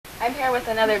I'm here with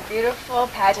another beautiful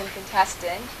pageant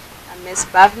contestant, Miss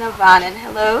Bhavna Vanan.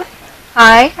 Hello.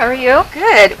 Hi, how are you?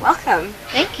 Good. Welcome.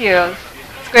 Thank you.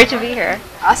 It's great to be here.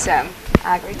 Awesome.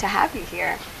 Great to have you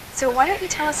here. So why don't you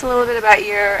tell us a little bit about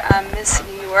your Miss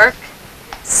New York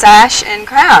sash and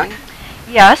crown?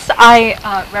 Yes,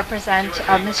 I represent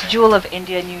Miss Jewel of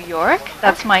India, New York.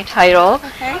 That's my title.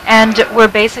 Okay. And we're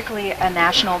basically a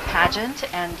national pageant,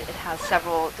 and it has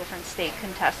several different state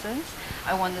contestants.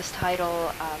 I won this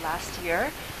title last year,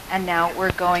 and now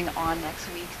we're going on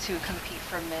next week to compete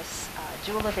for Miss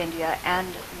Jewel of India and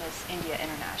Miss India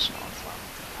International as well.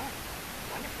 Oh,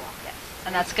 wonderful. Yes,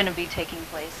 and that's going to be taking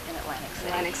place in Atlantic City.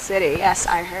 Atlantic City, yes,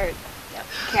 I heard. Yep.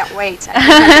 Can't wait. I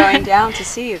think I'm going down to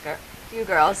see you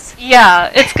girls.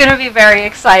 Yeah, it's going to be very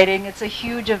exciting. It's a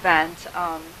huge event.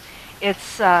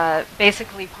 It's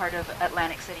basically part of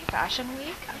Atlantic City Fashion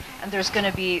Week, and there's going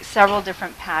to be several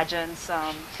different pageants,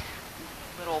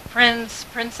 Little Prince,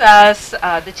 Princess,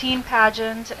 the teen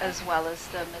pageant, as well as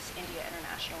the Miss India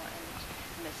International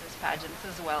and Mrs. pageants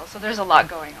as well. So there's a lot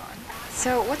going on.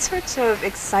 So what sorts of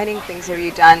exciting things have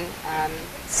you done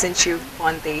since you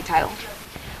won the title?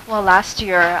 Well, last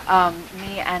year,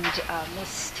 me and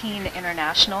Miss Teen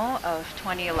International of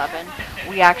 2011,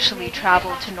 we actually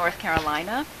traveled to North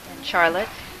Carolina in Charlotte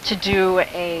to do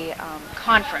a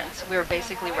conference. We were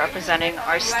basically representing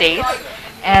our states,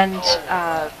 and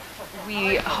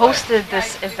we hosted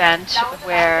this event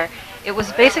where it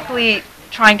was basically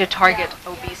trying to target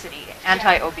obesity,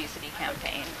 anti-obesity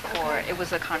campaign. It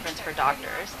was a conference for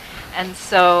doctors, and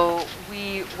so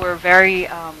we were very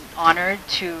honored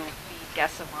to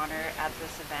guests of honor at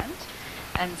this event,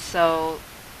 and so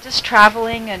just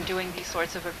traveling and doing these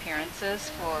sorts of appearances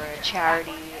for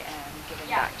charity and giving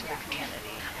back to the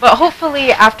community. But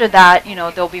hopefully after that,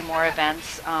 there'll be more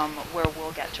events where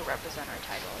we'll get to represent our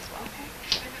title as well. Okay,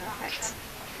 perfect.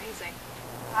 Amazing.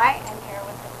 Hi, I'm here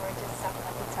with the gorgeous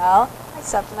Sapna Patel. Hi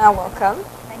Sapna, welcome.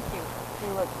 Thank you.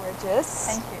 You look gorgeous.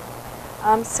 Thank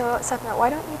you. So Sapna, why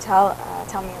don't you tell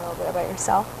me a little bit about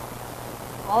yourself?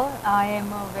 Well, I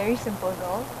am a very simple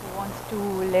girl who wants to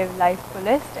live life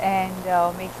fullest and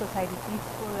make society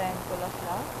peaceful and full of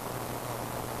love.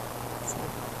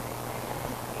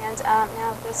 And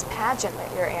now this pageant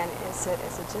that you're in, is it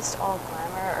just all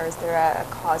glamour, or is there a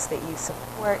cause that you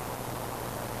support?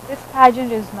 This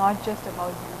pageant is not just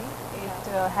about beauty.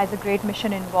 It has a great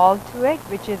mission involved to it,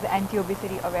 which is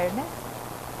anti-obesity awareness.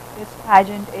 This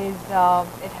pageant is,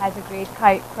 it has a great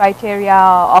criteria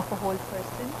of a whole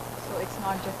person. So it's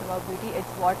not just about beauty, it's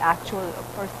what actual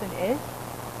person is.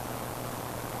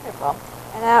 Wonderful.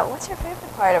 And what's your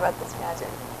favorite part about this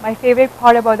pageant? My favorite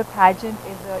part about the pageant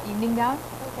is the evening gown.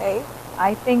 Okay.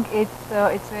 I think it's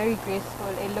very graceful.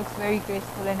 It looks very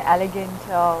graceful and elegant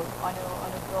on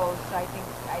a girl. So I think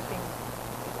my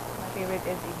favorite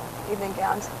is Evening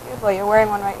gowns. Beautiful. You're wearing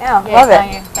one right now. Yes, Love it. I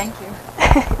am. Thank you.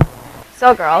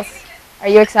 So girls, are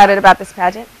you excited about this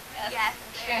pageant? Yes.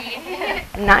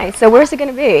 Nice. So where's it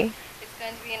going to be? It's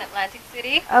going to be in Atlantic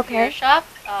City. Okay. Beer shop.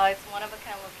 It's one of a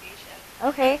kind location.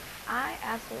 Okay. I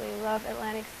absolutely love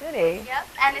Atlantic City. Yep,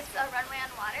 and it's a runway on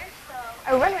water, so...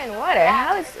 A runway on water?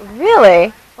 How is...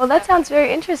 Really? Well, that sounds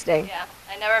very interesting. Yeah,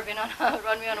 I've never been on a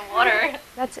runway on water.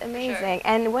 That's amazing. Sure.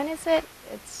 And when is it?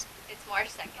 It's March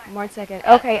 2nd. March 2nd.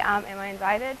 Okay, am I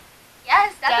invited?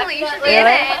 Yes, definitely. You should be Really? in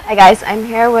it. Hi guys, I'm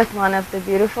here with one of the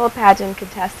beautiful pageant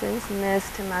contestants, Miss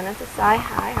Tamana Desai.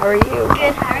 Hi, how are you?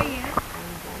 Good, how are you?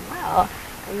 I'm doing well.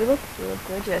 You look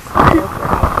gorgeous. I love your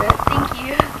outfit. Thank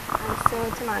you. So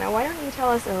Tamana, why don't you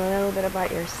tell us a little bit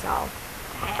about yourself?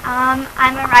 Okay,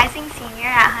 I'm a rising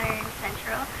senior at Hunterdon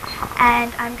Central,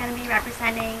 and I'm going to be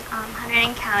representing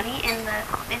Hunterdon County in the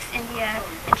Miss India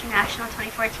International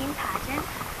 2014 pageant.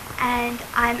 And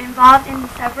I'm involved in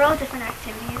several different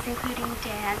activities, including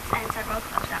dance and several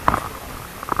clubs at my school.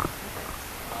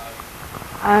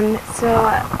 So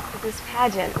this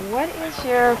pageant, what is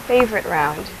your favorite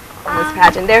round of this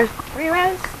pageant? There are 3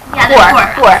 rounds? Yeah, there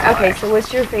are 4 rounds. Okay, so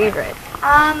what's your favorite?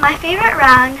 My favorite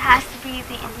round has to be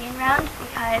the Indian round,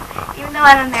 because even though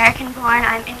I'm American born,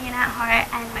 I'm Indian at heart,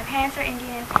 and my parents are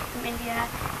Indian from India,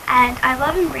 and I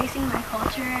love embracing my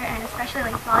culture, and especially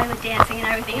like Bollywood dancing and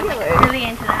everything. Really? I'm like really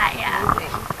into that, yeah.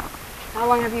 Amazing. How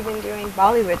long have you been doing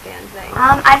Bollywood dancing?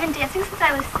 I've been dancing since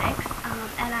I was 6,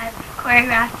 and I've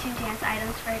choreographed 2 dance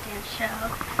items for a dance show,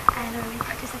 and I'm going to be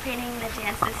participating in a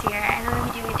dance this year, and I'm going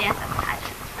to be doing a dance at the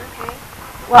pageant. Okay.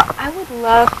 Well, I would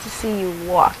love to see you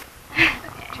walk. Okay.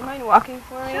 Do you mind walking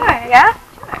for me? Sure. Yeah?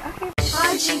 Sure. Okay.